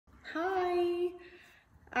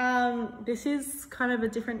This is kind of a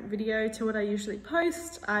different video to what I usually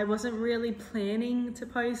post. I wasn't really planning to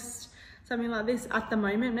post something like this at the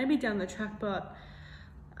moment, maybe down the track, but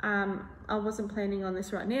I wasn't planning on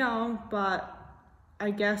this right now. But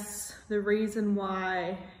I guess the reason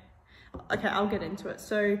why, okay, I'll get into it.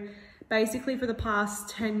 So basically for the past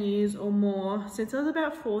 10 years or more, since I was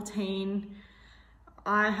about 14,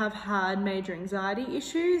 I have had major anxiety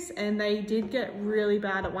issues, and they did get really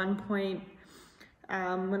bad at one point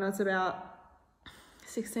when I was about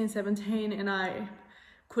 16, 17, and I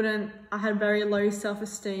had very low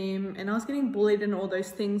self-esteem, and I was getting bullied and all those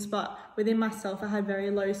things, but within myself I had very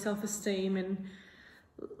low self-esteem and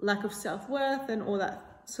lack of self-worth and all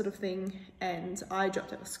that sort of thing, and I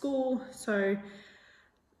dropped out of school. So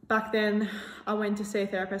back then I went to see a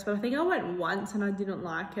therapist, but I think I went once and I didn't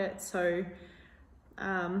like it. So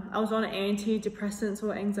I was on antidepressants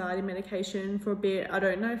or anxiety medication for a bit. I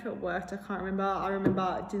don't know if it worked, I can't remember. I remember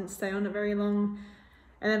I didn't stay on it very long,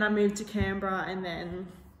 and then I moved to Canberra, and then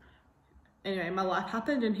anyway, my life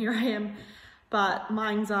happened and here I am. But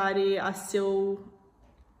my anxiety, I still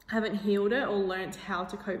haven't healed it or learnt how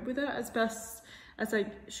to cope with it as best as I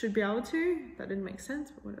should be able to. That didn't make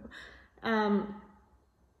sense, but whatever.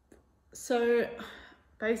 So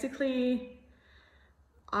basically,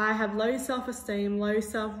 I have low self-esteem, low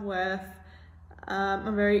self-worth.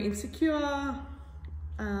 I'm very insecure.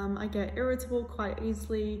 I get irritable quite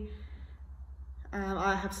easily.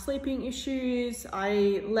 I have sleeping issues.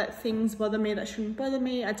 I let things bother me that shouldn't bother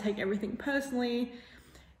me. I take everything personally.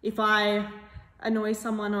 If I annoy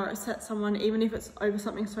someone or upset someone, even if it's over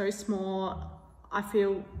something so small, I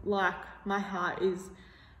feel like my heart is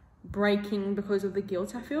breaking because of the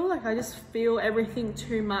guilt I feel. Like I just feel everything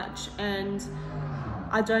too much, and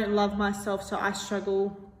I don't love myself, so I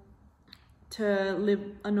struggle to live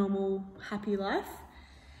a normal, happy life.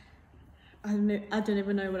 I don't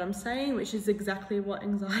even know what I'm saying, which is exactly what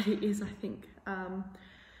anxiety is, I think.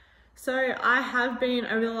 So I have been,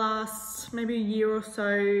 over the last maybe a year or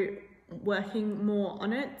so, working more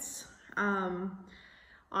on it.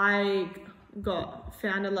 I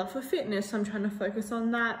found a love for fitness, so I'm trying to focus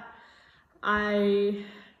on that. I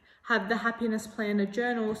have the happiness planner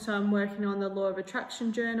journal, so I'm working on the law of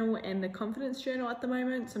attraction journal and the confidence journal at the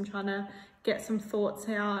moment. So I'm trying to get some thoughts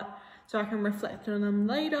out so I can reflect on them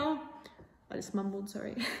later. I just mumbled,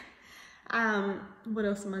 sorry. What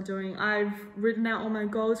else am I doing? I've written out all my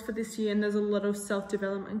goals for this year, and there's a lot of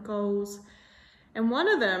self-development goals. And one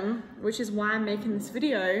of them, which is why I'm making this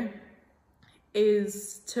video,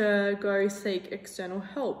 is to go seek external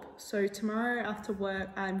help. So tomorrow after work,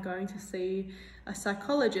 I'm going to see a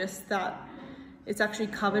psychologist that it's actually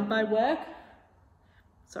covered by work.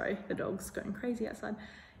 Sorry, the dog's going crazy outside.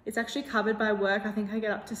 It's actually covered by work. I think I get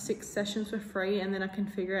up to 6 sessions for free, and then I can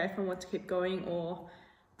figure out if I want to keep going, or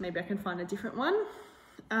maybe I can find a different one.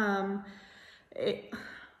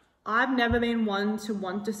 I've never been one to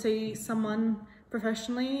want to see someone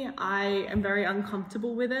professionally. I am very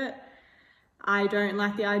uncomfortable with it. I don't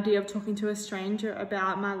like the idea of talking to a stranger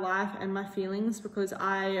about my life and my feelings because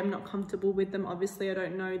I am not comfortable with them. Obviously, I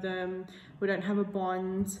don't know them. We don't have a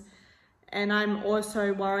bond. And I'm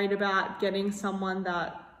also worried about getting someone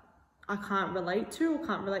that I can't relate to or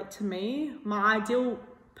can't relate to me. My ideal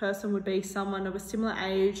person would be someone of a similar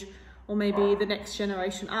age, or maybe the next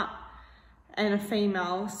generation up, and a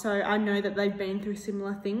female. So I know that they've been through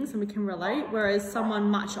similar things and we can relate. Whereas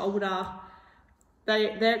someone much older,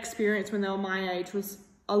 their experience when they were my age was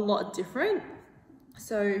a lot different.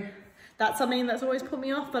 So that's something that's always put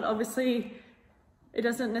me off, but obviously it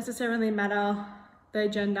doesn't necessarily matter their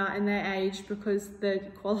gender and their age because they're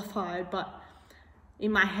qualified. But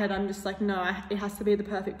in my head, I'm just like, no, it has to be the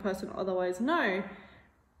perfect person, otherwise no.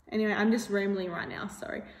 Anyway, I'm just rambling right now,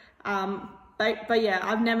 sorry. But yeah,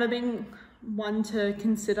 I've never been one to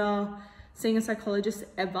consider seeing a psychologist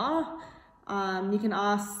ever. You can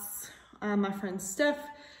ask my friend Steph.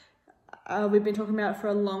 We've been talking about it for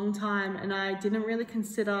a long time, and I didn't really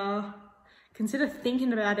consider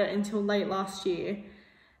thinking about it until late last year.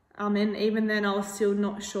 And even then I was still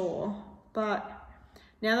not sure. But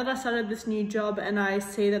now that I started this new job and I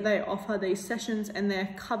see that they offer these sessions and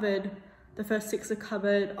they're covered, the first 6 are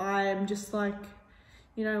covered, I'm just like,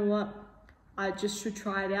 you know what? I just should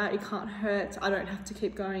try it out. It can't hurt. I don't have to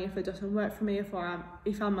keep going if it doesn't work for me, if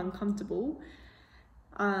I'm uncomfortable.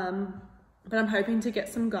 But I'm hoping to get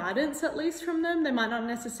some guidance at least from them. They might not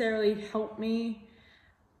necessarily help me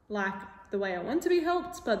like the way I want to be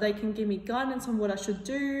helped, but they can give me guidance on what I should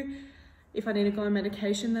do. If I need to go on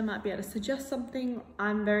medication, they might be able to suggest something.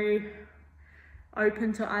 I'm very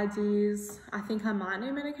open to ideas. I think I might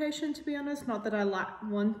need medication, to be honest. Not that I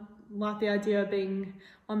want like the idea of being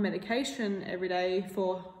on medication every day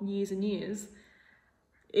for years and years.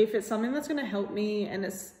 If it's something that's going to help me and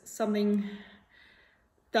it's something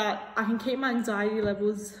that I can keep my anxiety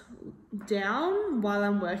levels down while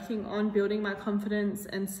I'm working on building my confidence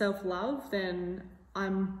and self-love, then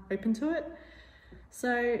I'm open to it.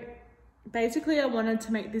 So basically I wanted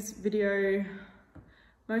to make this video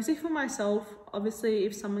mostly for myself. Obviously,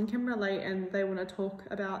 if someone can relate and they want to talk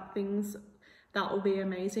about things, that will be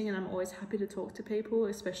amazing, and I'm always happy to talk to people,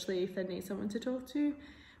 especially if they need someone to talk to.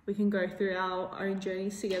 We can go through our own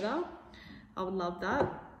journeys together. I would love that.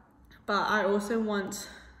 But I also want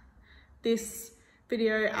this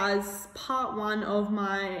video as part one of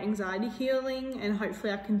my anxiety healing, and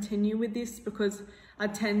hopefully I continue with this, because I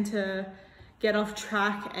tend to get off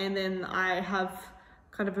track and then I have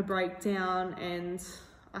kind of a breakdown and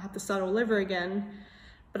I have to start all over again.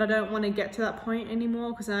 But I don't want to get to that point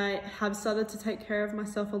anymore, because I have started to take care of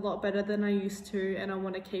myself a lot better than I used to, and I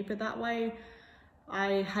want to keep it that way.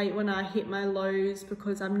 I hate when I hit my lows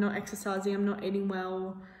because I'm not exercising, I'm not eating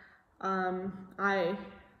well. I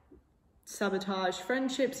sabotage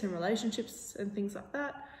friendships and relationships and things like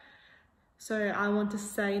that. So I want to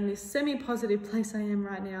stay in this semi-positive place I am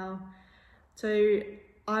right now. So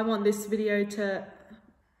I want this video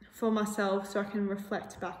for myself, so I can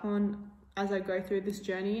reflect back on as I go through this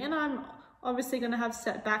journey. And I'm obviously going to have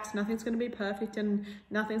setbacks. Nothing's going to be perfect and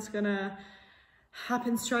nothing's going to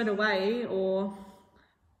happen straight away, or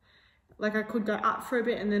like I could go up for a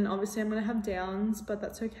bit and then obviously I'm going to have downs, but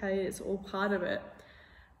that's okay. It's all part of it.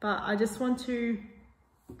 But I just want to,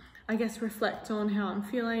 I guess, reflect on how I'm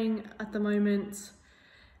feeling at the moment.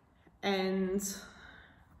 And,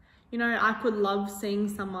 you know, I could love seeing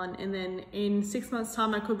someone and then in 6 months'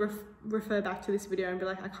 time I could refer back to this video and be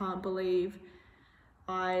like, I can't believe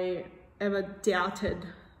I ever doubted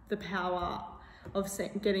the power of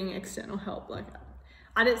getting external help. Like,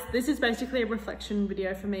 this is basically a reflection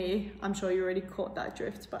video for me. I'm sure you already caught that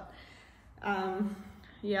drift, but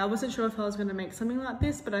yeah, I wasn't sure if I was going to make something like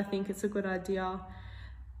this, but I think it's a good idea,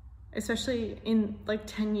 especially in like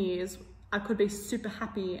 10 years. I could be super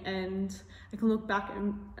happy and I can look back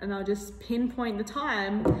and I'll just pinpoint the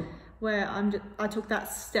time where I took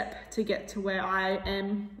that step to get to where I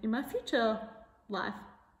am in my future life.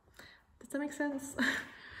 Does that make sense?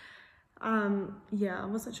 Yeah, I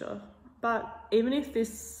wasn't sure. But even if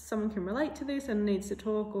someone can relate to this and needs to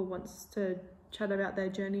talk or wants to chat about their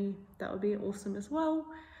journey, that would be awesome as well.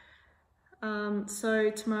 So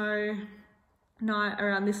tomorrow night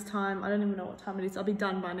around this time, I don't even know what time it is, I'll be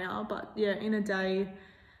done by now, but yeah, in a day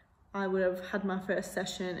I would have had my first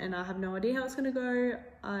session and I have no idea how it's going to go.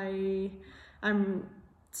 I'm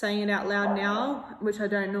saying it out loud now, which I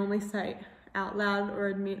don't normally say out loud or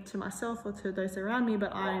admit to myself or to those around me,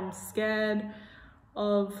 but I'm scared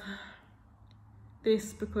of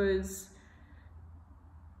this because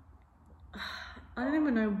I don't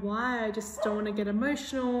even know why. I just don't want to get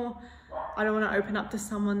emotional. I don't want to open up to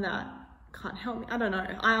someone that can't help me. I don't know.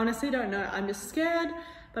 I honestly don't know. I'm just scared,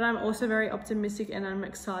 but I'm also very optimistic and I'm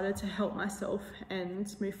excited to help myself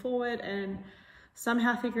and move forward and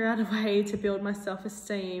somehow figure out a way to build my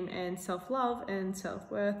self-esteem and self-love and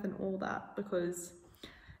self-worth and all that, because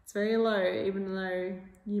it's very low, even though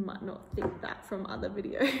you might not think that from other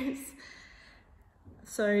videos.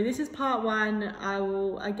 So this is part one. I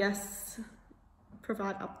will, I guess,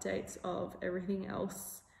 provide updates of everything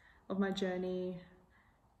else of my journey,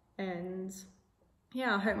 and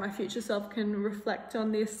yeah, I hope my future self can reflect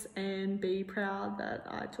on this and be proud that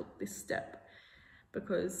I took this step,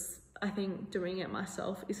 because I think doing it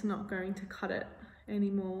myself is not going to cut it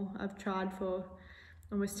anymore. I've tried for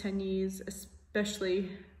almost 10 years, especially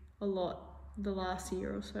a lot the last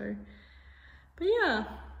year or so. But yeah,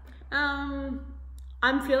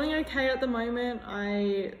 I'm feeling okay at the moment.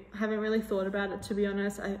 I haven't really thought about it, to be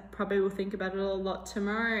honest. I probably will think about it a lot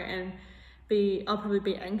tomorrow and I'll probably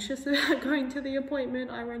be anxious about going to the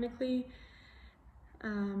appointment, ironically.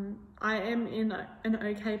 I am in an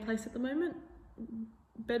okay place at the moment,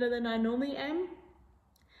 better than I normally am,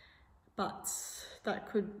 but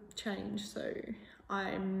that could change. So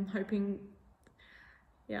I'm hoping,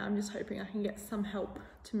 yeah, I'm just hoping I can get some help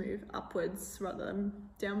to move upwards rather than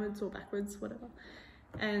downwards or backwards, whatever.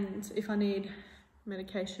 And if I need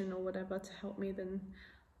medication or whatever to help me, then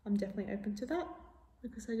I'm definitely open to that,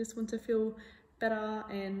 because I just want to feel better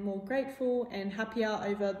and more grateful and happier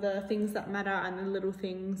over the things that matter and the little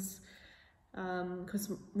things.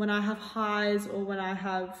 Because when I have highs or when I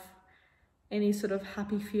have any sort of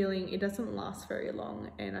happy feeling, it doesn't last very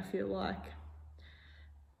long, and I feel like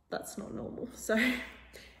that's not normal. So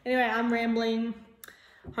anyway, I'm rambling.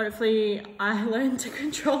 hopefully I learn to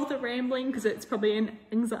control the rambling, because it's probably an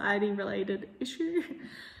anxiety related issue.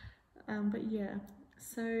 But yeah,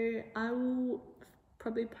 so I will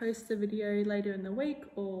probably post a video later in the week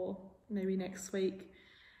or maybe next week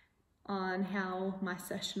on how my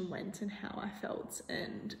session went and how I felt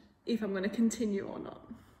and if I'm going to continue or not.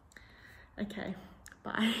 Okay,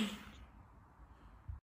 bye.